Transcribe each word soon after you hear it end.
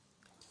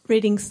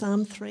Reading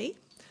Psalm 3.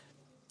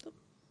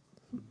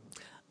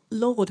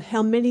 Lord,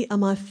 how many are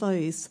my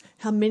foes?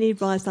 How many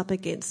rise up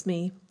against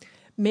me?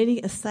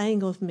 Many are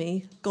saying of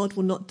me, God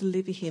will not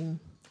deliver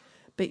him.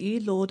 But you,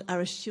 Lord, are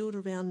a shield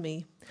around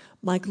me,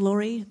 my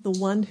glory, the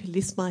one who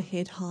lifts my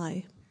head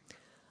high.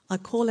 I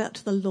call out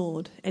to the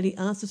Lord, and he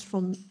answers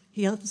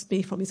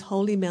me from his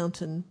holy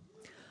mountain.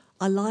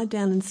 I lie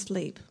down and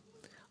sleep.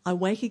 I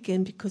wake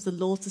again because the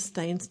Lord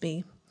sustains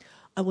me.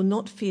 I will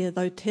not fear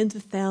though tens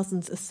of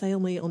thousands assail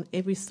me on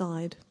every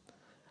side.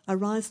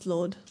 Arise,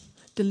 Lord,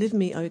 deliver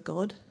me, O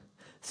God.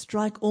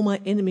 Strike all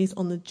my enemies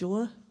on the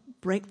jaw,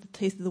 break the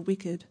teeth of the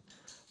wicked.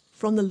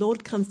 From the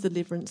Lord comes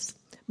deliverance.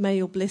 May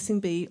your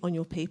blessing be on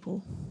your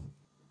people.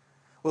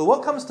 Well,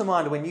 what comes to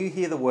mind when you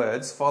hear the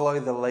words, follow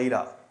the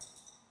leader?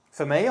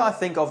 For me, I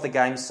think of the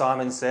game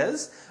Simon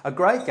Says, a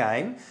great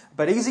game,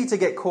 but easy to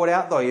get caught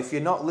out though if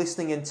you're not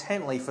listening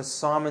intently for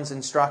Simon's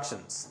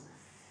instructions.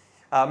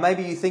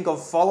 Maybe you think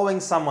of following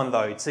someone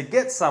though to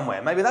get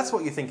somewhere. Maybe that's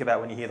what you think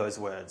about when you hear those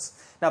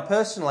words. Now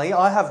personally,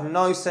 I have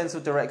no sense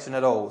of direction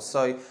at all,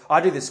 so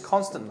I do this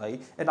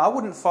constantly, and I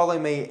wouldn't follow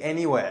me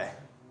anywhere,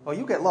 or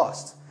you'll get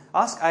lost.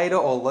 Ask Ada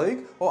or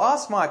Luke, or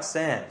ask Mike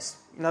Sams.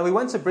 You know, we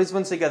went to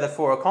Brisbane together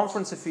for a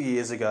conference a few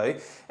years ago,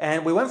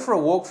 and we went for a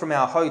walk from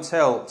our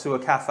hotel to a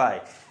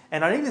cafe.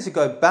 And I needed to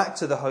go back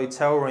to the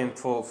hotel room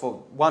for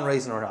one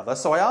reason or another,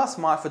 so I asked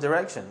Mike for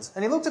directions.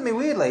 And he looked at me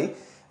weirdly,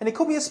 and he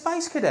called me a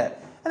space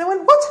cadet. And I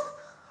went, what?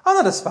 I'm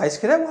not a space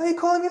cadet, why are you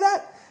calling me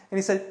that? And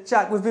he said,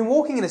 Jack, we've been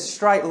walking in a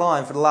straight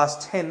line for the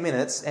last 10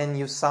 minutes, and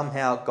you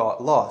somehow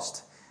got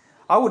lost.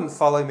 I wouldn't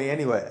follow me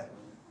anywhere.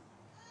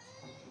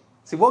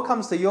 See, what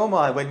comes to your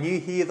mind when you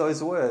hear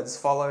those words,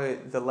 follow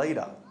the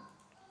leader?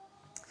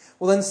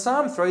 Well, in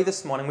Psalm 3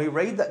 this morning, we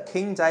read that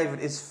King David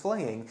is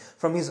fleeing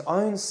from his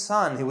own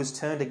son who was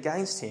turned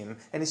against him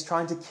and is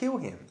trying to kill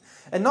him.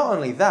 And not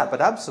only that, but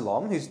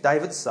Absalom, who's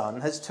David's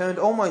son, has turned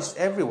almost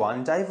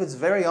everyone, David's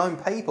very own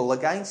people,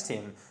 against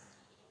him.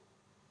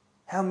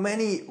 How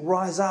many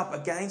rise up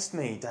against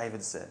me,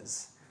 David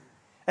says.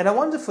 And I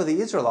wonder for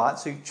the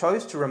Israelites who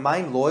chose to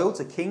remain loyal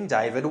to King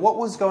David, what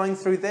was going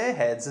through their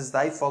heads as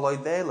they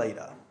followed their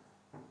leader?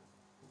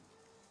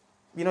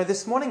 You know,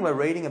 this morning we're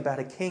reading about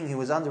a king who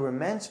was under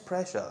immense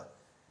pressure.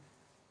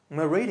 And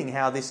we're reading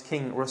how this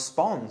king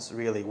responds,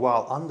 really,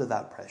 while under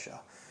that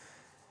pressure.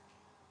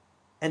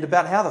 And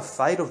about how the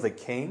fate of the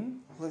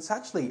king, well, it's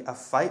actually a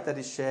fate that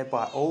is shared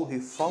by all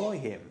who follow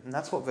him. And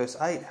that's what verse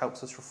 8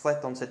 helps us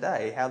reflect on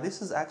today, how this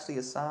is actually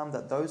a psalm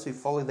that those who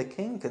follow the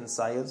king can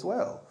say as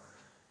well.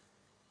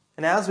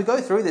 And now as we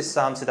go through this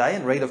psalm today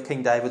and read of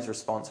King David's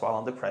response while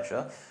under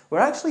pressure, we're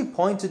actually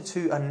pointed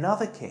to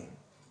another king.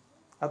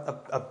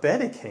 A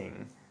better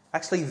king,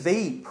 actually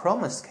the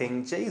promised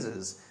king,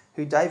 Jesus,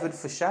 who David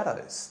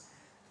foreshadows.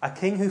 A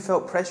king who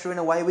felt pressure in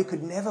a way we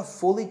could never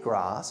fully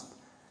grasp,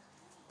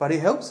 but who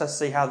helps us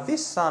see how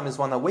this psalm is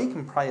one that we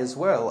can pray as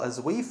well as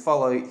we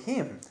follow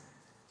him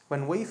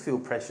when we feel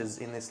pressures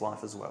in this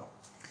life as well.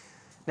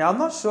 Now, I'm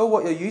not sure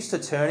what you're used to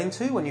turning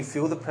to when you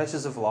feel the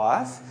pressures of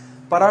life,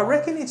 but I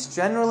reckon it's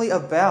generally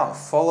about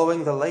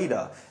following the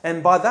leader.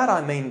 And by that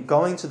I mean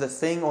going to the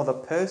thing or the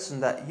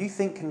person that you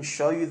think can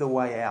show you the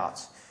way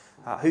out,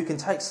 who can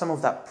take some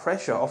of that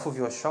pressure off of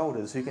your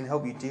shoulders, who can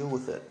help you deal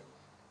with it.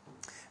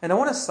 And I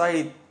want to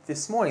say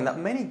this morning that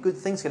many good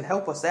things can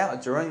help us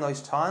out during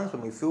those times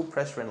when we feel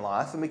pressure in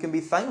life, and we can be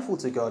thankful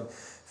to God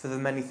for the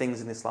many things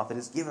in this life that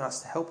He's given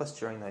us to help us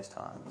during those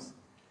times.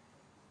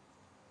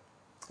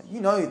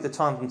 You know the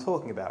times I'm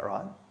talking about,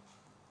 right?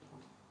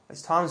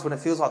 Those times when it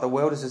feels like the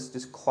world is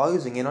just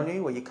closing in on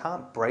you, where you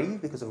can't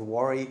breathe because of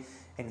worry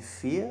and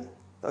fear,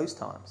 those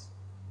times.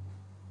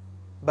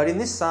 But in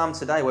this psalm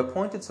today, we're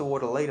pointed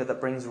toward a leader that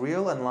brings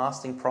real and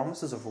lasting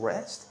promises of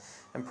rest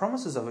and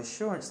promises of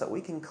assurance that we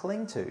can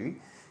cling to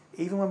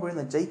even when we're in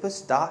the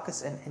deepest,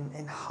 darkest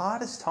and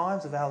hardest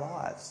times of our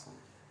lives.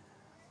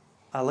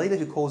 A leader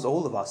who calls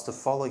all of us to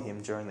follow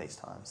him during these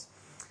times.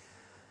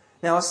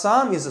 Now, a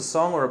psalm is a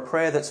song or a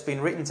prayer that's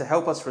been written to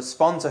help us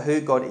respond to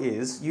who God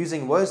is,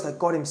 using words that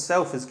God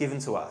himself has given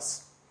to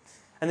us.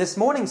 And this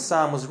morning's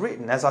psalm was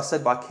written, as I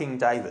said, by King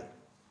David.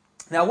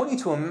 Now, I want you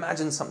to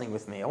imagine something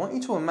with me. I want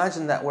you to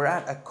imagine that we're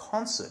at a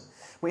concert.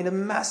 We're in a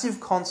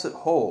massive concert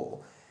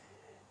hall.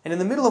 And in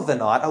the middle of the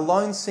night, a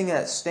lone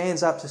singer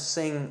stands up to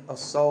sing a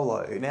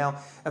solo.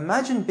 Now,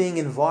 imagine being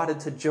invited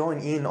to join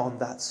in on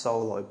that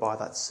solo by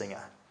that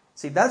singer.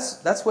 See,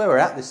 that's where we're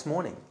at this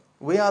morning.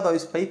 We are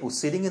those people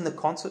sitting in the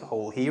concert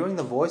hall, hearing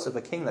the voice of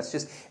a king that's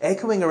just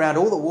echoing around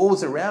all the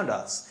walls around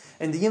us.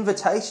 And the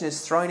invitation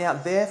is thrown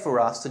out there for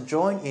us to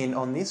join in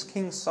on this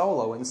king's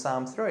solo in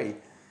Psalm 3.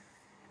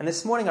 And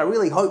this morning, I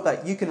really hope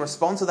that you can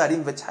respond to that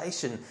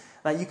invitation,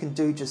 that you can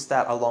do just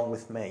that along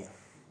with me.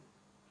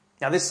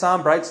 Now, this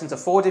psalm breaks into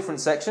 4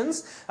 different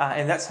sections,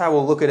 and that's how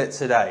we'll look at it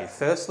today.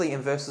 Firstly,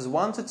 in verses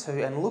 1 to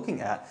 2, and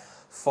looking at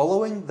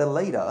following the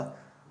leader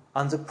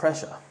under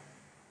pressure.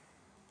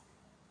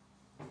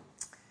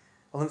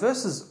 Well, in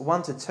verses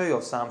 1 to 2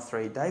 of Psalm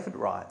 3, David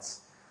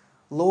writes,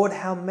 Lord,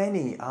 how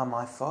many are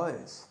my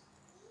foes?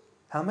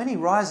 How many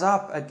rise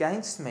up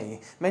against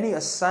me? Many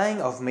are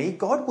saying of me,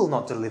 God will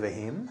not deliver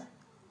him.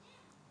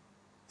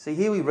 See,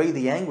 here we read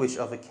the anguish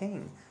of a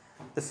king.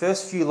 The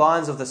first few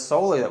lines of the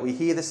solo that we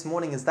hear this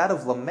morning is that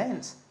of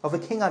lament, of a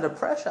king under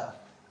pressure.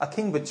 A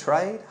king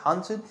betrayed,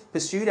 hunted,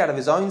 pursued out of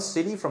his own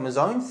city from his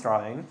own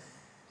throne.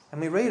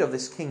 And we read of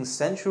this king's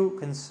central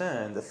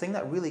concern, the thing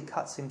that really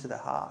cuts him to the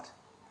heart.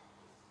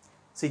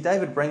 See,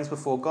 David brings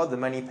before God the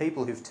many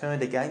people who've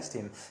turned against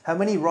him. How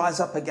many rise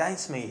up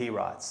against me, he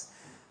writes.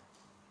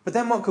 But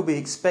then what could we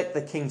expect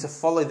the king to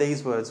follow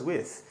these words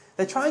with?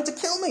 They're trying to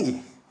kill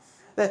me.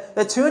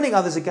 They're turning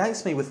others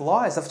against me with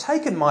lies. They've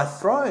taken my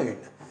throne.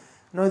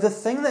 No, the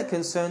thing that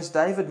concerns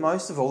David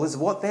most of all is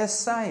what they're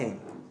saying.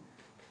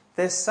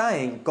 They're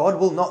saying God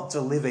will not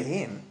deliver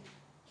him.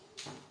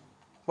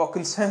 What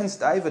concerns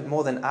David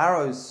more than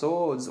arrows,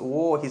 swords,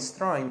 war, his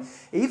throne,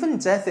 even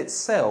death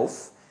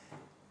itself,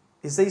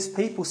 is these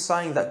people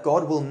saying that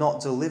God will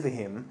not deliver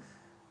him,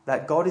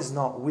 that God is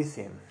not with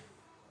him.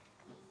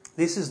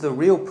 This is the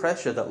real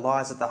pressure that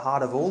lies at the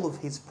heart of all of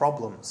his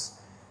problems.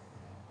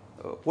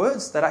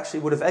 Words that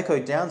actually would have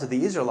echoed down to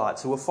the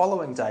Israelites who were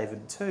following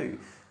David too,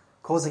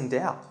 causing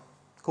doubt,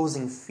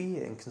 causing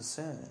fear and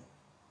concern.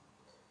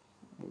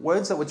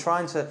 Words that were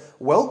trying to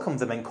welcome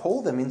them and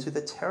call them into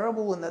the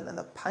terrible and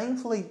the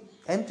painfully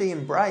empty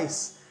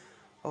embrace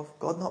of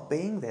God not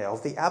being there,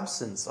 of the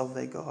absence of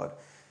their God.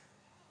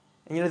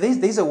 And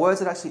these are words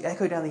that actually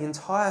echo down the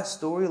entire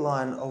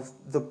storyline of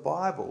the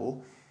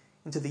Bible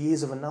into the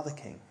ears of another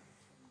king.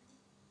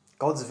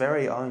 God's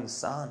very own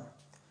son,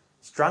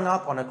 strung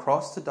up on a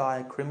cross to die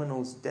a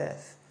criminal's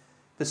death,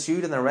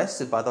 pursued and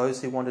arrested by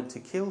those who wanted to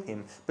kill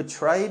him,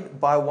 betrayed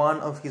by one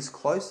of his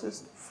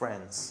closest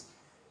friends,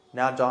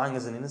 now dying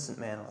as an innocent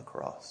man on a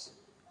cross.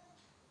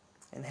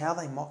 And how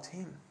they mocked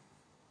him.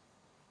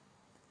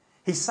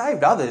 He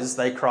saved others,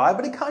 they cry,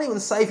 but he can't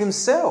even save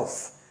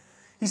himself.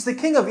 He's the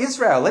King of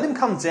Israel. Let him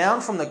come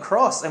down from the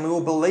cross and we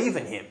will believe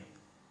in him.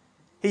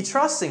 He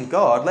trusts in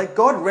God. Let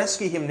God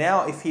rescue him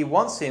now if he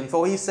wants him,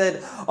 for he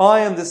said,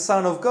 I am the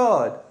Son of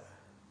God.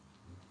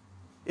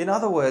 In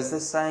other words, they're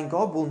saying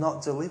God will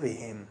not deliver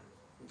him.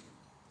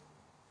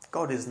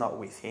 God is not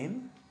with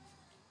him.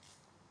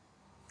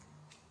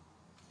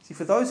 See,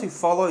 for those who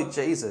follow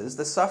Jesus,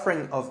 the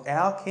suffering of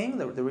our King,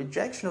 the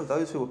rejection of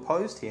those who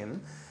opposed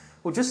him,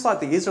 well, just like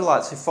the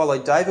Israelites who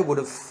followed David would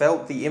have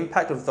felt the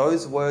impact of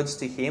those words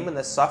to him and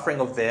the suffering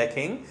of their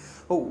king,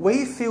 well,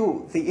 we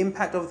feel the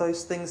impact of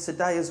those things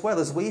today as well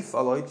as we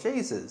follow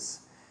Jesus.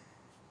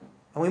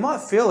 And we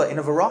might feel it in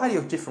a variety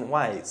of different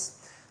ways.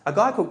 A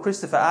guy called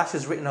Christopher Ash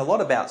has written a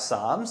lot about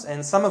Psalms,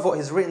 and some of what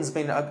he's written has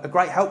been a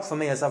great help for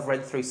me as I've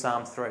read through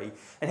Psalm 3.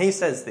 And he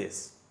says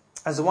this,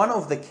 as one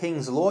of the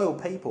king's loyal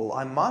people,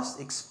 I must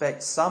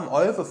expect some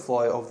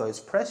overflow of those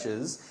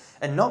pressures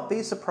and not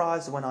be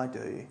surprised when I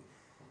do.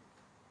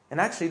 And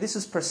actually, this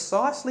is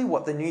precisely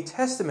what the New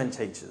Testament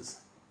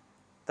teaches,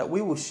 that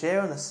we will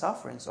share in the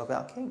sufferings of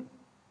our King.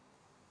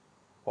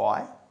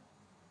 Why?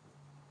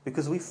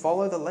 Because we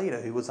follow the leader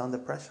who was under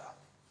pressure.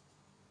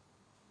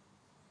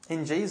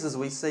 In Jesus,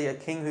 we see a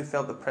king who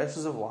felt the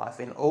pressures of life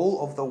in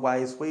all of the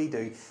ways we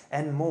do,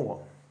 and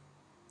more.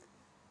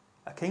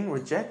 A king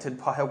rejected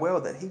by a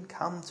world that he'd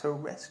come to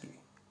rescue.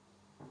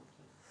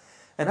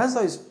 And as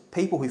those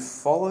people who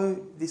follow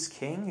this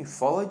king, who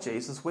follow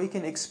Jesus, we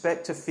can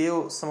expect to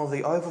feel some of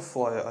the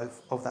overflow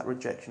of that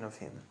rejection of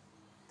him.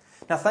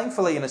 Now,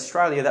 thankfully, in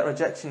Australia, that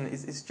rejection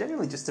is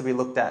generally just to be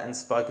looked at and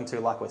spoken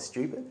to like we're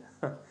stupid.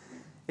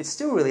 It's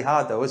still really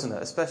hard, though, isn't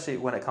it? Especially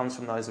when it comes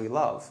from those we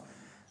love.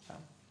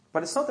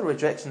 But it's not the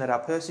rejection that our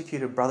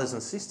persecuted brothers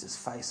and sisters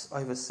face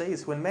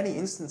overseas, when many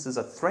instances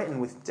are threatened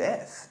with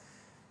death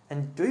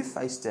and do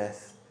face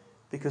death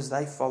because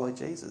they follow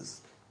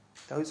Jesus.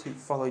 Those who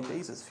follow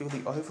Jesus feel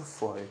the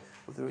overflow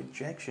of the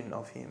rejection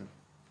of him.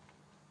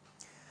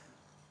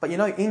 But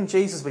in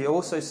Jesus we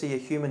also see a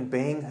human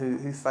being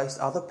who faced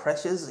other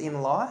pressures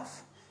in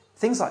life.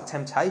 Things like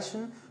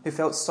temptation, who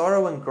felt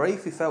sorrow and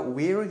grief, who felt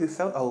weary, who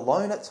felt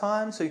alone at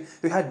times,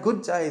 who had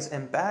good days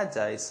and bad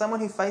days. Someone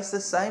who faced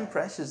the same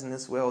pressures in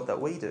this world that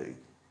we do.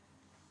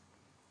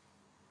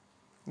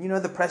 You know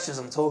the pressures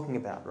I'm talking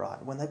about,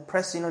 right? When they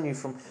press in on you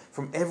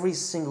from every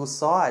single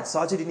side,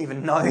 sides you didn't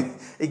even know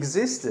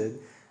existed.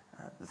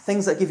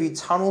 Things that give you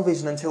tunnel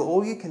vision until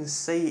all you can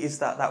see is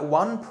that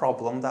one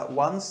problem, that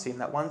one sin,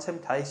 that one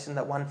temptation,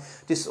 that one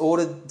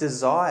disordered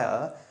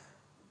desire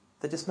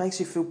that just makes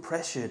you feel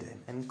pressured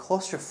and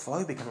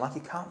claustrophobic and like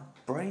you can't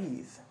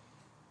breathe.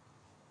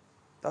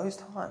 Those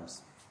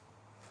times.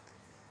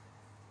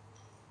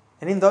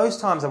 And in those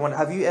times, I wonder,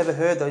 have you ever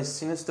heard those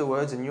sinister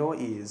words in your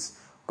ears?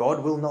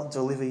 God will not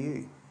deliver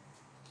you.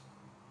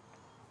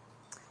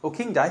 Well,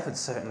 King David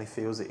certainly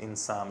feels it in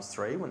Psalms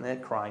 3 when they're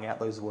crying out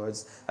those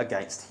words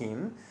against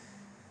him.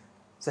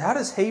 So how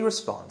does he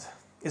respond?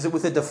 Is it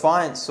with a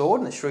defiant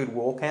sword and a shrewd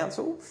war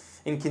counsel?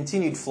 In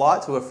continued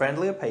flight to a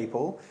friendlier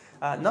people?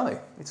 No,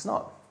 it's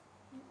not.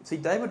 See,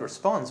 David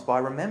responds by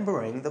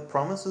remembering the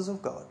promises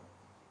of God.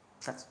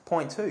 That's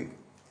point 2.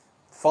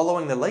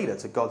 Following the leader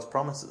to God's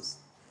promises.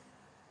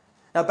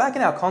 Now, back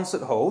in our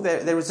concert hall,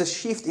 there is a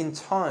shift in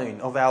tone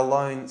of our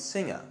lone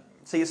singer.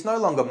 See, it's no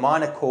longer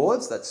minor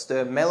chords that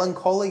stir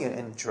melancholy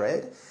and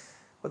dread,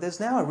 but there's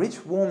now a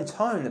rich, warm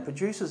tone that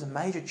produces a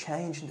major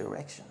change in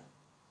direction.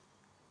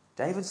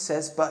 David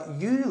says, "But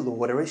you,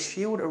 Lord, are a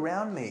shield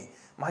around me,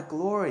 my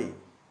glory,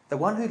 the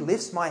one who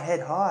lifts my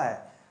head high.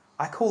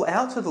 I call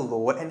out to the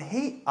Lord, and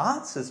he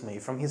answers me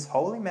from his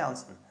holy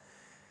mountain."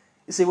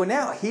 You see, we're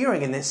now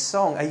hearing in this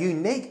song a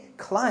unique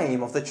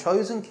claim of the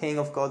chosen king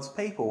of God's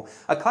people,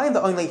 a claim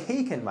that only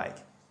he can make.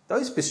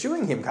 Those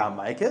pursuing him can't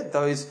make it.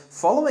 Those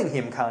following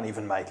him can't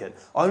even make it.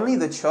 Only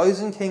the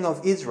chosen king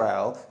of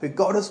Israel, who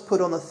God has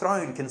put on the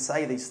throne, can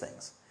say these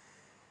things.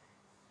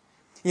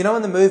 You know,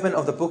 in the movement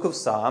of the book of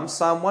Psalms,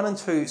 Psalm 1 and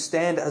 2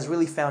 stand as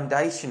really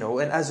foundational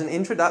and as an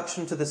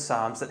introduction to the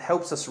Psalms that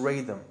helps us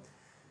read them.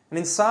 And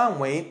in Psalm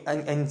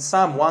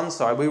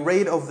 1, we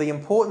read of the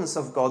importance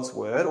of God's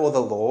word or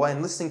the law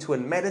and listening to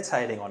and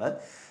meditating on it.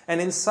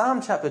 And in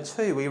Psalm chapter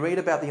 2, we read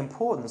about the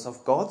importance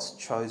of God's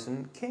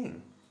chosen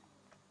king.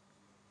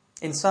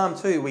 In Psalm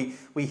 2,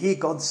 we hear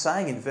God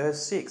saying in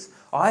verse 6,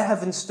 "I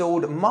have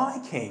installed my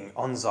king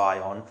on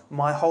Zion,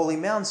 my holy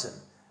mountain."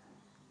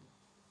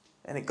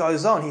 And it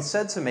goes on, he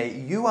said to me,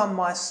 "You are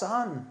my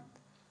son.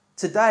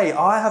 Today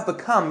I have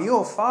become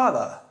your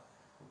father.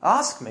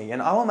 Ask me,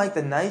 and I will make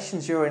the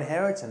nations your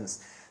inheritance,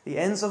 the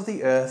ends of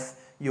the earth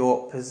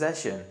your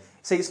possession."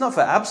 See, it's not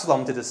for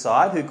Absalom to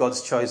decide who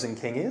God's chosen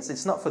king is.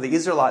 It's not for the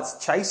Israelites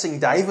chasing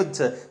David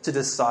to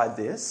decide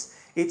this.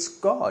 It's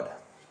God.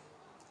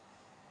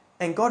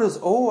 And God has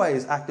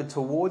always acted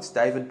towards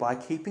David by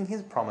keeping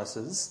his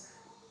promises,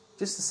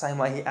 just the same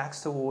way he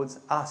acts towards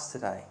us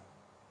today.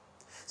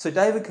 So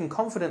David can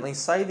confidently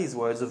say these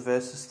words of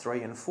verses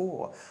 3 and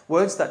 4,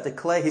 words that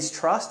declare his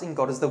trust in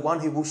God as the one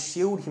who will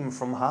shield him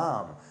from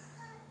harm,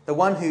 the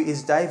one who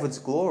is David's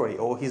glory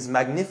or his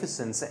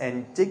magnificence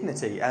and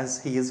dignity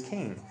as he is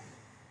king,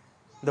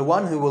 the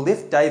one who will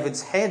lift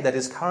David's head that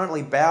is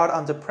currently bowed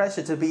under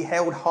pressure to be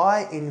held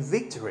high in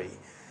victory.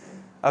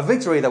 A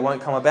victory that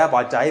won't come about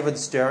by David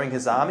stirring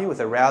his army with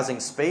a rousing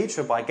speech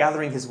or by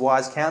gathering his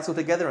wise counsel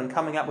together and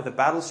coming up with a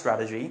battle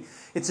strategy.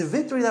 It's a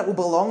victory that will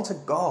belong to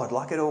God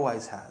like it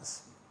always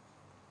has.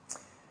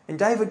 And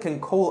David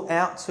can call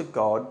out to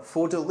God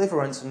for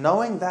deliverance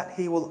knowing that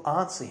he will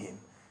answer him.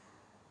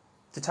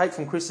 To take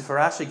from Christopher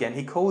Ash again,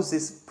 he calls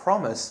this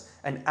promise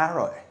an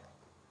arrow.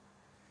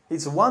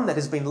 It's one that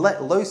has been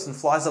let loose and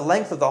flies the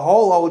length of the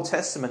whole Old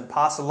Testament,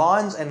 past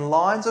lines and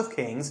lines of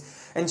kings,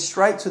 and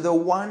straight to the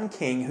one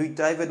king who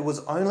David was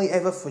only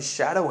ever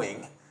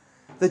foreshadowing,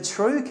 the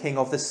true king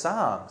of the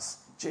Psalms,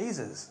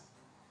 Jesus.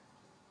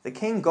 The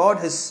king God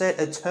has set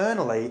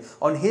eternally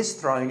on his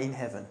throne in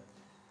heaven.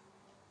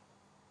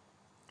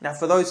 Now,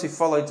 for those who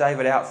followed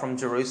David out from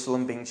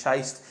Jerusalem, being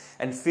chased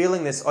and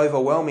feeling this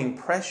overwhelming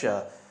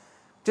pressure,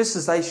 just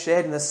as they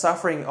shared in the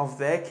suffering of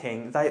their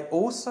king, they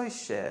also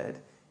shared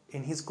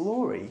in his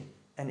glory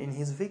and in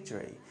his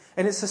victory.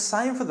 And it's the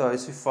same for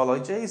those who follow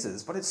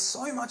Jesus, but it's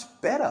so much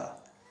better.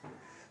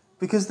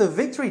 Because the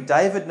victory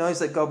David knows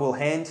that God will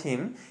hand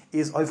him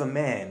is over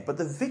man. But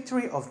the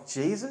victory of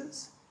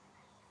Jesus,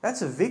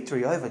 that's a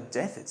victory over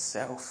death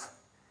itself.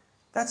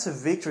 That's a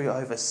victory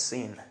over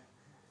sin.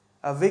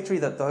 A victory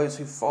that those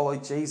who follow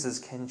Jesus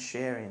can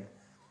share in.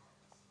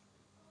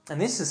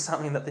 And this is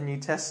something that the New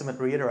Testament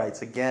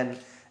reiterates again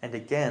and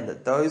again,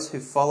 that those who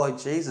follow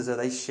Jesus, as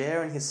they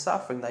share in his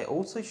suffering, they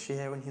also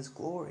share in his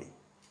glory.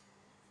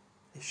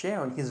 They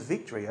share in his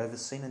victory over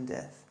sin and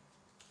death.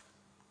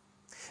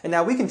 And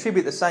now we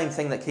contribute the same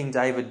thing that King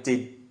David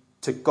did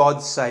to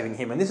God saving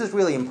him. And this is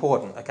really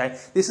important, okay?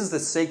 This is the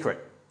secret.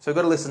 So we've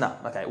got to listen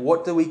up, okay?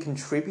 What do we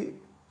contribute?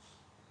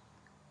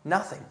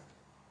 Nothing.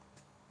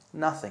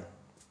 Nothing.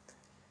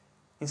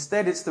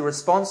 Instead, it's the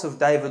response of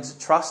David's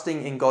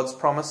trusting in God's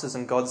promises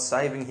and God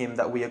saving him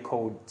that we are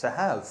called to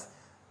have.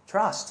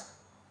 Trust.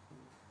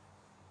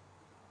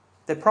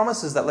 They're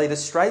promises that lead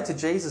us straight to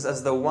Jesus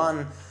as the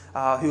one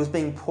who is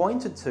being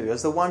pointed to,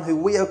 as the one who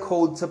we are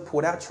called to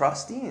put our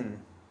trust in.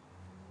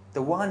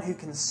 The one who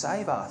can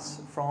save us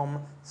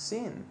from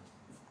sin.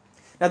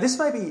 Now, this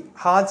may be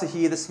hard to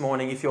hear this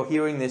morning if you're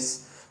hearing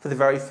this for the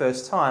very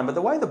first time, but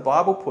the way the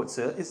Bible puts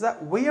it is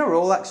that we are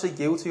all actually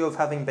guilty of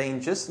having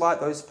been just like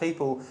those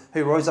people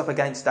who rose up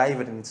against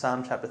David in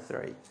Psalm chapter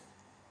 3.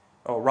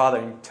 Or rather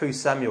in 2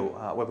 Samuel,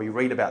 where we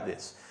read about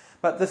this.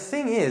 But the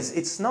thing is,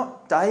 it's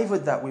not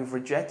David that we've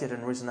rejected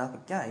and risen up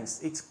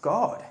against, it's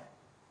God.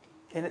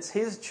 And it's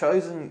his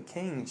chosen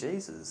king,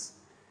 Jesus.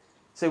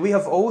 So we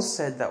have all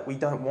said that we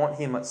don't want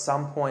him at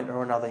some point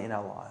or another in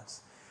our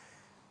lives.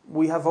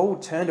 We have all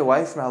turned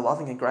away from our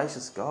loving and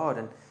gracious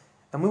God,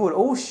 and we would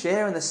all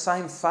share in the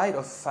same fate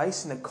of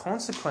facing the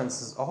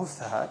consequences of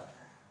that,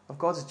 of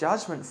God's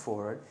judgment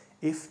for it,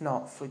 if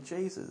not for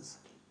Jesus,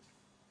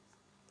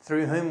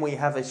 through whom we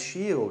have a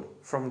shield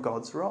from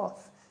God's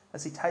wrath,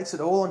 as he takes it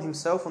all on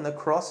himself on the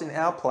cross in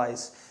our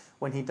place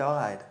when he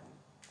died.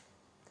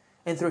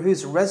 And through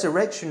whose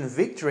resurrection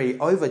victory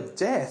over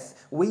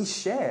death we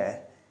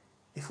share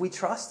if we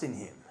trust in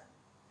him.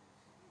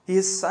 He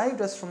has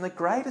saved us from the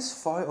greatest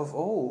foe of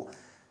all,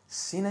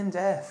 sin and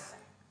death,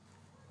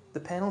 the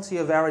penalty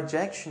of our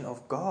rejection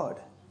of God,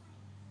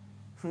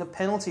 from the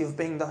penalty of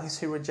being those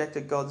who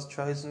rejected God's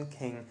chosen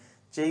King,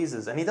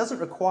 Jesus. And he doesn't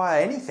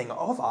require anything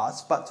of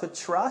us but to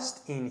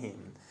trust in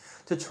him,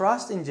 to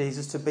trust in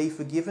Jesus, to be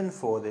forgiven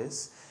for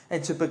this,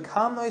 and to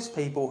become those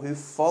people who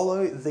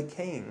follow the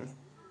King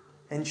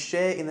and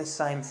share in the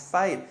same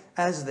fate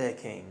as their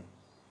King.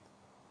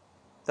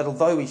 That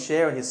although we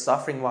share in his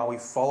suffering while we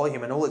follow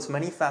him in all its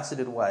many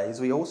faceted ways,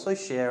 we also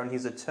share in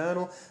his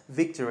eternal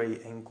victory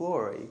and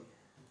glory,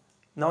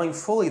 knowing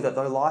fully that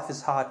though life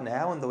is hard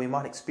now and though we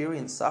might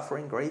experience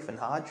suffering, grief and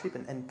hardship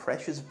and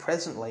pressures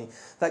presently,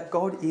 that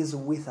God is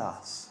with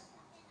us.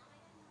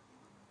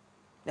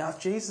 Now, if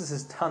Jesus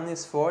has done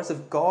this for us,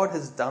 if God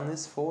has done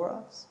this for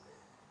us,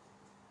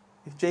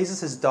 if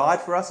Jesus has died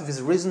for us, if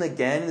he's risen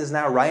again, is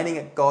now reigning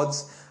at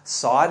God's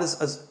side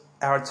as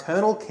our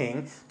eternal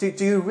King, do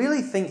you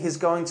really think he's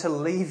going to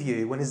leave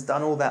you when he's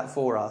done all that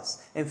for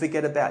us and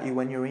forget about you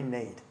when you're in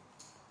need?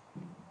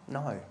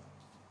 No.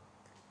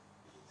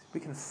 We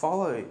can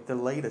follow the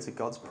leader to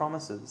God's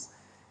promises.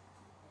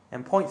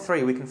 And point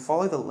 3, we can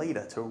follow the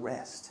leader to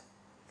rest.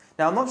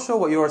 Now, I'm not sure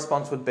what your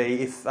response would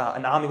be if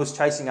an army was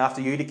chasing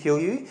after you to kill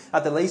you.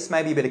 At the least,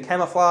 maybe a bit of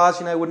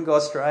camouflage, wouldn't go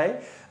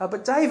astray.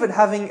 But David,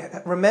 having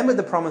remembered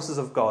the promises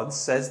of God,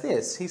 says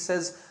this. He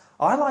says,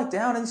 I lie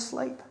down and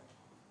sleep.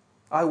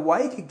 I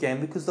wake again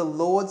because the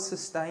Lord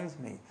sustains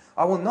me.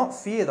 I will not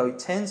fear though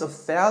tens of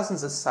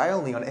thousands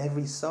assail me on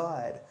every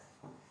side.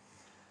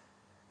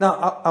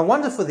 Now, I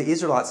wonder for the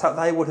Israelites how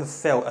they would have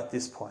felt at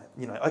this point.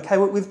 Okay,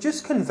 we've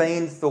just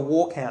convened the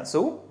war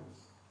council.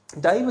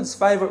 David's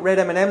favourite red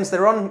M&Ms,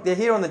 they're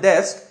here on the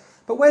desk.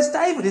 But where's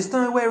David? He's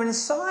nowhere in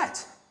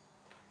sight.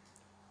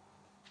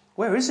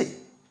 Where is he?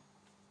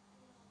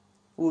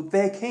 Well,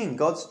 their king,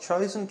 God's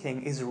chosen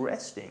king, is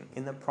resting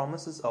in the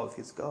promises of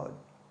his God.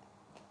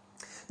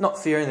 Not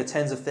fearing the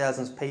tens of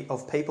thousands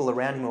of people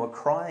around him who are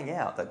crying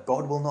out that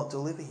God will not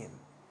deliver him.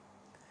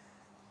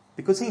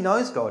 Because he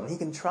knows God and he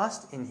can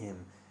trust in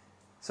him.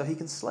 So he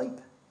can sleep.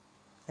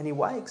 And he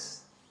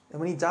wakes. And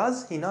when he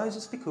does, he knows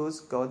it's because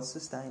God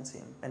sustains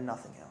him and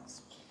nothing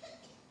else.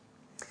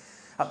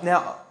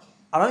 Now,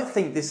 I don't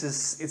think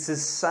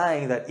it's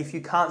saying that if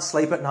you can't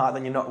sleep at night,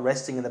 then you're not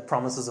resting in the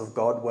promises of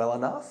God well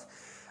enough.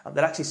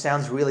 That actually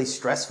sounds really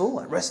stressful.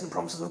 Like, rest in the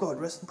promises of God,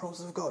 rest in the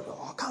promises of God.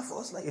 Oh, I can't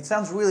fall asleep. It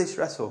sounds really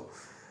stressful.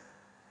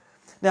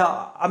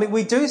 Now,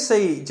 we do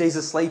see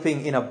Jesus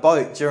sleeping in a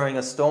boat during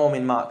a storm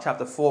in Mark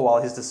chapter 4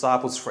 while his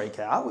disciples freak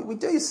out. We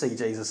do see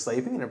Jesus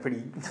sleeping in a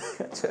pretty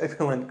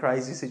turbulent,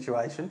 crazy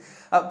situation.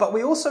 But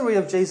we also read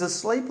of Jesus'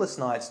 sleepless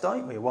nights,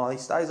 don't we, while he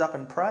stays up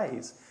and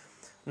prays.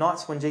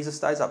 Nights when Jesus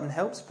stays up and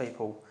helps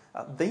people.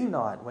 The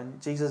night when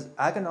Jesus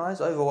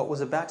agonised over what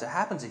was about to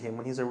happen to him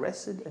when he's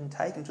arrested and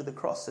taken to the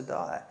cross to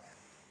die.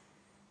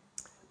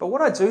 But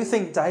what I do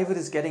think David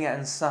is getting at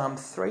in Psalm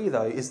 3,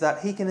 though, is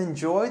that he can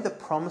enjoy the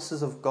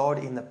promises of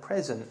God in the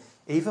present,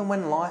 even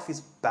when life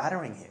is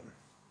battering him.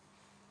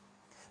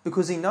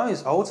 Because he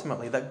knows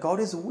ultimately that God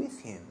is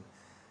with him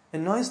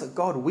and knows that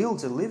God will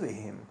deliver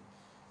him.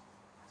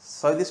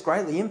 So this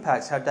greatly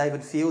impacts how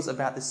David feels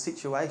about the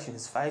situation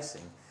he's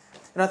facing.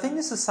 And I think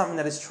this is something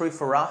that is true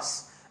for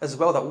us as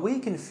well, that we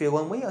can feel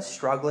when we are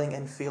struggling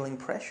and feeling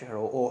pressure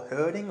or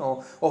hurting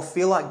or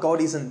feel like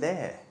God isn't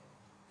there.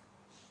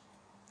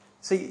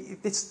 See,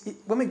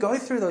 when we go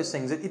through those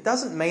things, it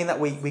doesn't mean that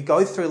we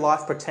go through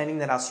life pretending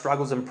that our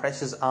struggles and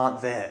pressures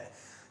aren't there.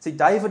 See,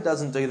 David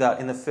doesn't do that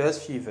in the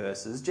first few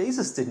verses.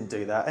 Jesus didn't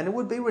do that, and it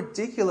would be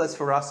ridiculous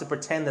for us to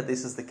pretend that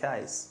this is the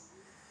case.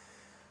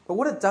 But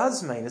what it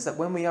does mean is that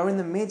when we are in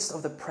the midst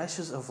of the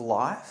pressures of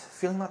life,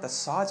 feeling like the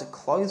sides are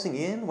closing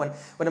in, when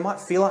it might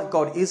feel like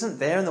God isn't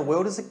there and the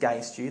world is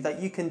against you,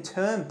 that you can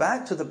turn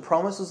back to the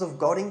promises of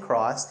God in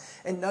Christ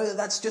and know that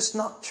that's just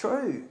not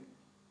true.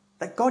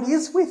 That God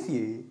is with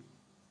you.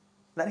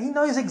 That he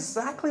knows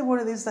exactly what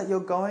it is that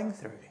you're going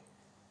through.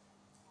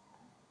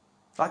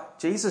 Like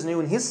Jesus knew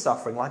in his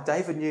suffering, like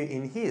David knew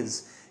in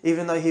his,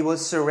 even though he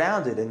was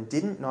surrounded and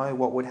didn't know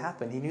what would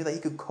happen, he knew that he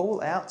could call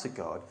out to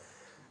God,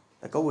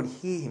 that God would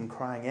hear him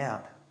crying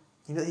out.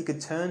 He knew that he could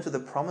turn to the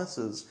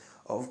promises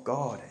of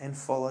God and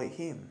follow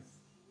him.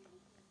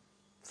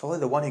 Follow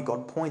the one who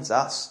God points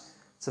us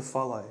to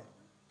follow.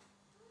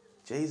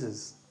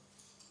 Jesus,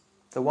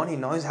 the one who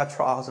knows our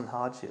trials and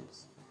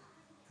hardships.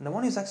 And the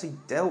one who's actually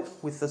dealt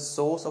with the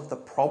source of the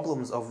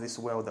problems of this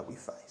world that we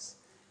face.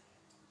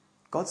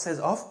 God says,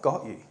 I've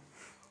got you.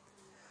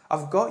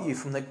 I've got you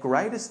from the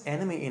greatest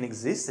enemy in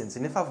existence.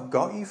 And if I've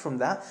got you from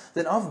that,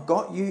 then I've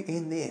got you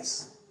in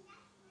this.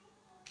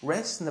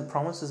 Rest in the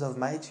promises I've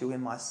made to you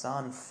in my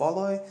Son.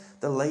 Follow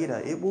the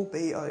leader. It will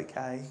be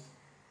okay.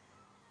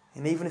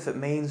 And even if it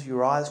means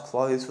your eyes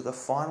closed for the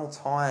final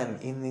time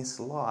in this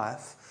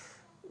life,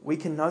 we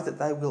can know that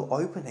they will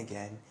open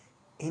again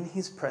in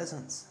his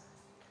presence.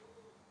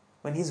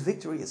 When his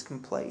victory is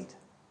complete,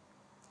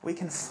 we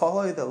can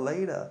follow the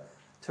leader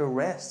to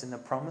rest in the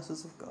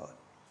promises of God.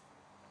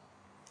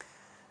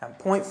 And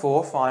point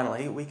 4,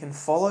 finally, we can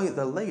follow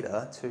the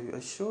leader to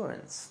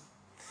assurance.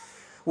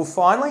 Well,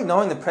 finally,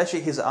 knowing the pressure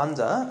he's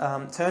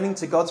under, turning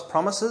to God's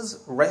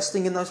promises,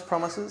 resting in those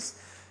promises,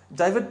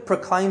 David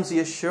proclaims the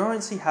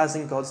assurance he has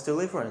in God's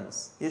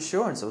deliverance, the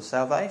assurance of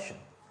salvation.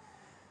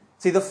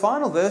 See, the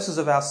final verses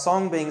of our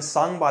song being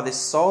sung by this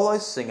solo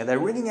singer, they're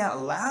ringing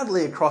out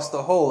loudly across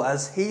the hall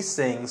as he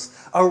sings,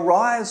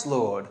 "Arise,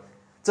 Lord,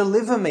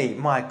 deliver me,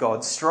 my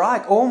God,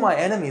 strike all my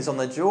enemies on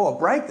the jaw,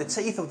 break the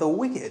teeth of the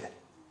wicked."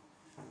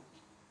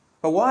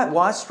 But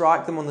why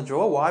strike them on the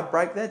jaw? Why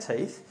break their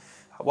teeth?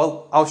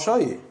 Well, I'll show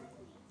you.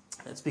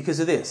 It's because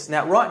of this.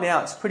 Now, right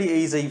now, it's pretty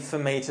easy for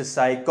me to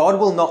say, God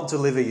will not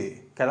deliver you.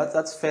 Okay,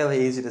 that's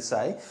fairly easy to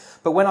say.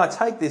 But when I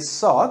take this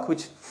sock,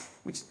 which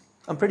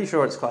I'm pretty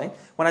sure it's clean,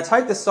 when I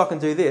take this sock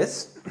and do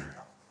this,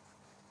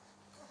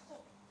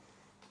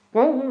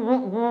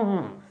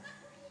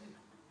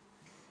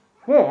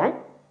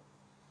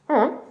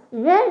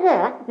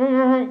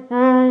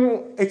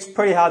 it's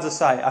pretty hard to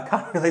say. I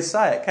can't really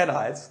say it, can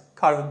I? It's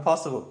kind of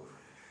impossible.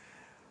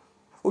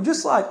 Well,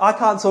 just like I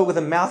can't talk with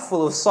a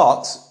mouthful of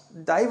socks,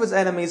 David's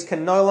enemies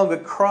can no longer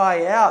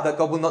cry out that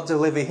God will not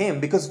deliver him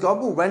because God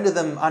will render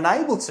them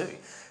unable to.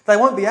 They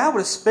won't be able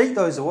to speak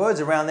those words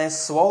around their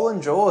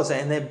swollen jaws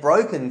and their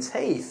broken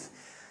teeth.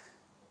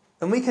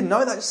 And we can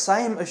know that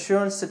same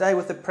assurance today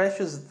with the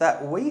pressures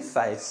that we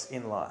face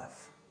in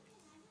life.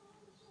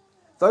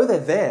 Though they're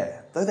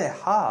there, though they're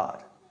hard,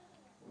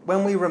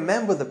 when we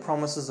remember the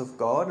promises of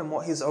God and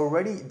what He's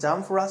already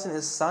done for us in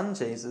His Son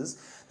Jesus,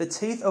 the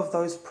teeth of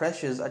those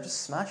pressures are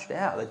just smashed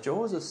out. The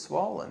jaws are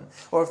swollen.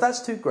 Or if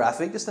that's too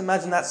graphic, just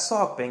imagine that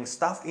sock being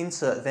stuffed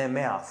into their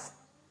mouth.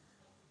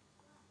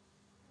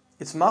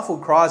 Its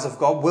muffled cries of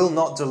 "God will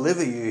not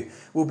deliver you"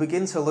 will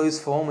begin to lose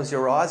form as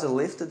your eyes are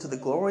lifted to the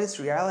glorious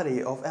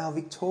reality of our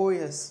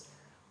victorious,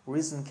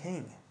 risen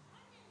King.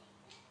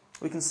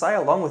 We can say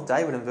along with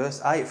David in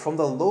verse 8, "From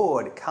the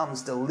Lord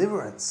comes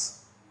deliverance.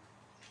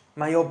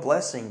 May your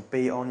blessing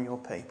be on your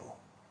people."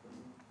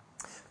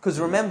 Because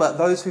remember,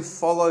 those who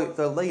follow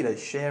the leader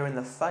share in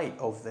the fate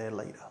of their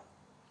leader.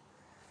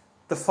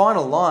 The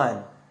final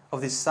line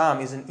of this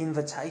psalm is an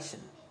invitation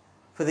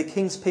for the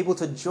King's people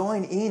to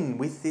join in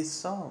with this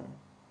song.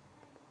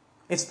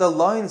 It's the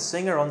lone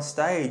singer on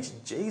stage,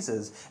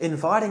 Jesus,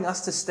 inviting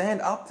us to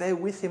stand up there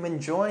with him and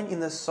join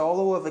in the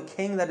solo of a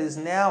King that is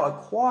now a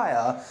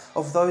choir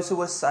of those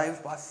who are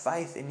saved by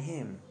faith in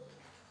him.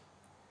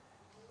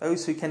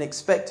 Those who can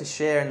expect to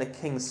share in the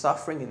King's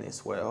suffering in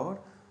this world,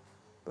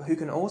 but who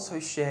can also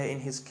share in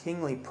his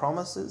kingly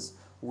promises,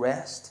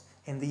 rest,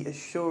 and the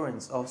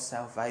assurance of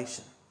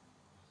salvation.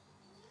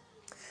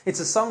 It's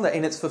a song that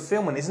in its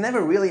fulfillment is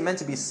never really meant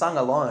to be sung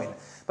alone,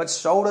 but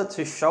shoulder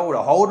to shoulder,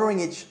 holding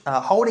each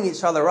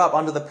other up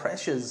under the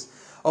pressures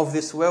of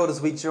this world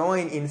as we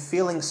join in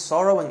feeling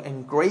sorrow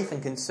and grief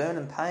and concern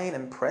and pain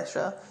and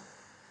pressure,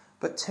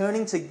 but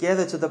turning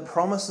together to the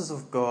promises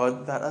of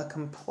God that are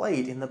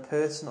complete in the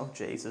person of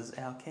Jesus,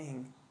 our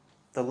King,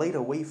 the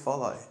leader we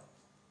follow.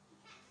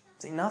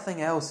 See,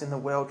 nothing else in the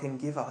world can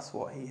give us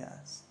what he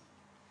has.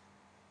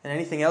 And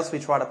anything else we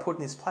try to put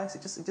in his place,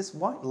 it just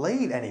won't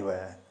lead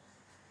anywhere.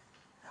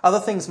 Other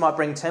things might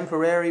bring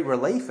temporary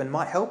relief and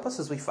might help us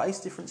as we face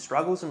different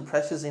struggles and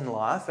pressures in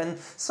life. And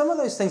some of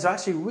those things are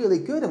actually really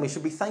good, and we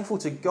should be thankful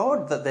to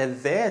God that they're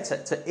there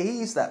to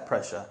ease that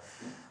pressure.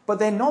 But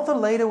they're not the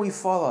leader we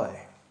follow.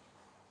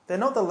 They're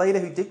not the leader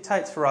who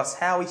dictates for us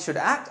how we should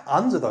act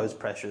under those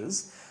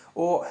pressures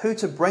or who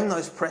to bring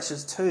those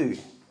pressures to.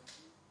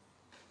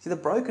 See, the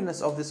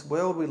brokenness of this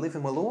world we live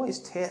in will always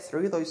tear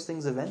through those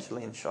things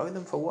eventually and show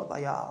them for what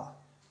they are,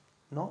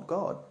 not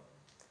God.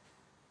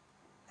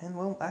 And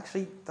well,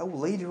 actually, they'll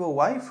lead you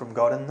away from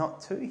God and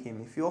not to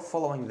him if you're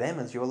following them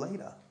as your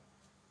leader.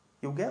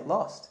 You'll get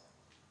lost,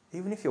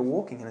 even if you're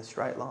walking in a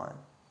straight line.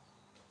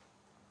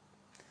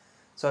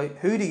 So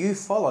who do you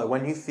follow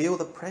when you feel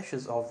the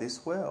pressures of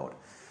this world?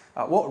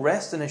 What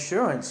rest and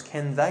assurance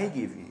can they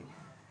give you?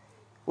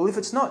 Well, if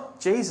it's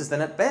not Jesus,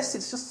 then at best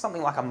it's just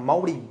something like a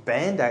mouldy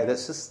Band-Aid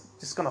that's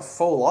just going to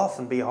fall off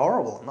and be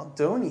horrible and not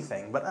do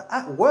anything. But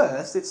at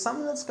worst, it's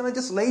something that's going to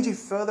just lead you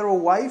further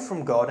away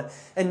from God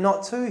and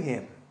not to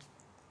him.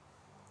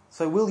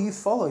 So will you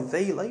follow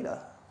the leader?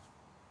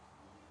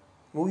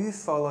 Will you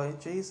follow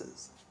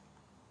Jesus?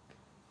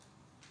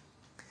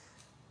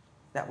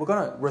 Now, we're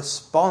going to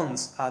respond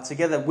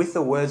together with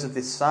the words of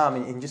this psalm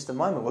in just a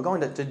moment. We're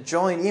going to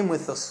join in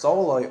with the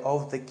solo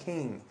of the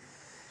King.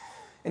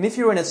 And if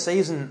you're in a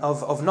season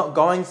of not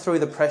going through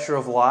the pressure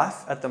of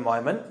life at the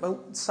moment,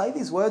 well, say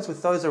these words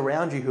with those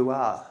around you who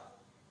are.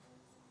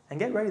 And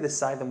get ready to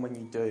say them when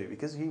you do,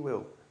 because you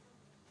will.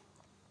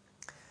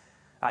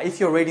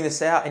 If you're reading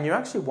this out and you're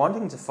actually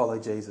wanting to follow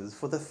Jesus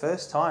for the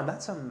first time,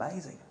 that's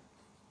amazing.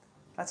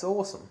 That's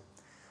awesome.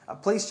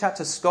 Please chat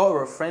to Scott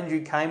or a friend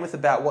you came with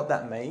about what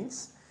that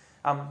means.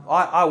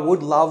 I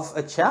would love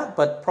a chat,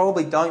 but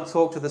probably don't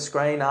talk to the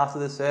screen after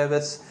the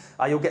service.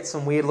 You'll get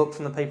some weird look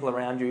from the people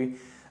around you.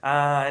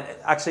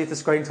 Actually, if the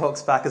screen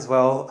talks back as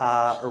well,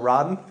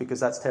 run, because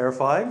that's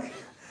terrifying.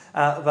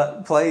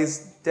 But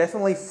please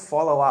definitely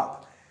follow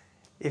up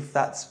if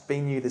that's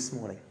been you this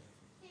morning.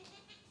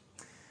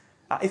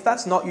 If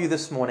that's not you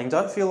this morning,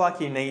 don't feel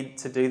like you need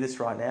to do this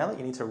right now, that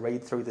you need to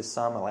read through this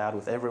psalm aloud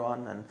with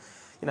everyone.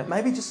 And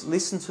maybe just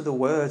listen to the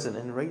words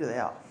and read it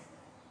out.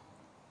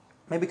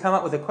 Maybe come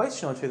up with a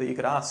question or two that you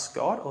could ask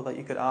Scott, or that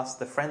you could ask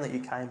the friend that you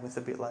came with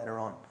a bit later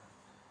on.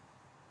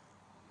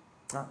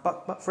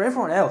 But for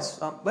everyone else,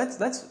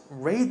 let's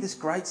read this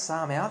great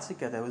psalm out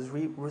together as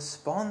we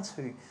respond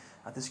to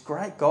this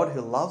great God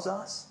who loves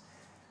us.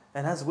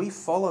 And as we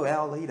follow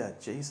our leader,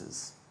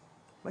 Jesus,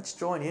 let's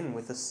join in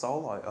with the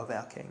solo of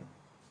our King.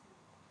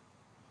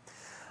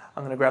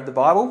 I'm going to grab the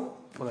Bible.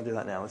 We're going to do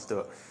that now. Let's do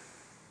it.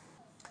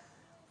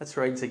 Let's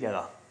read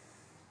together.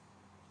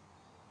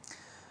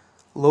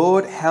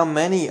 Lord, how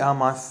many are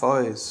my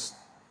foes?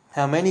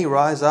 How many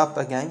rise up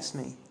against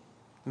me?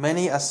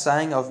 Many are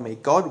saying of me,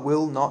 God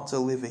will not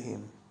deliver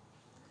him.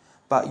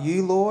 But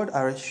you, Lord,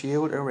 are a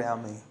shield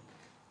around me,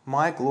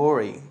 my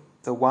glory,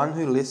 the one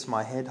who lifts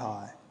my head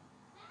high.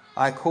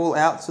 I call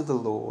out to the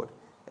Lord,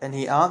 and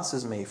he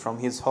answers me from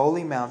his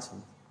holy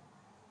mountain.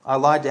 I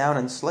lie down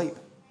and sleep.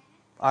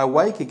 I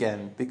wake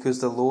again because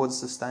the Lord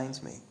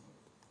sustains me.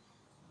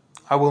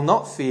 I will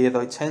not fear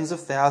though tens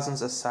of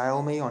thousands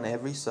assail me on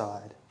every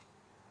side.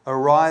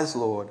 Arise,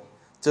 Lord,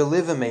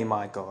 deliver me,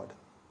 my God.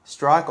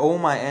 Strike all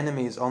my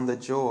enemies on the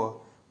jaw,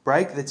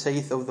 break the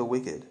teeth of the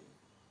wicked.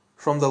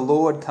 From the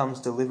Lord comes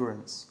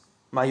deliverance.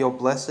 May your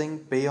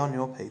blessing be on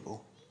your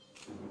people.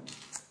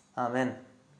 Amen.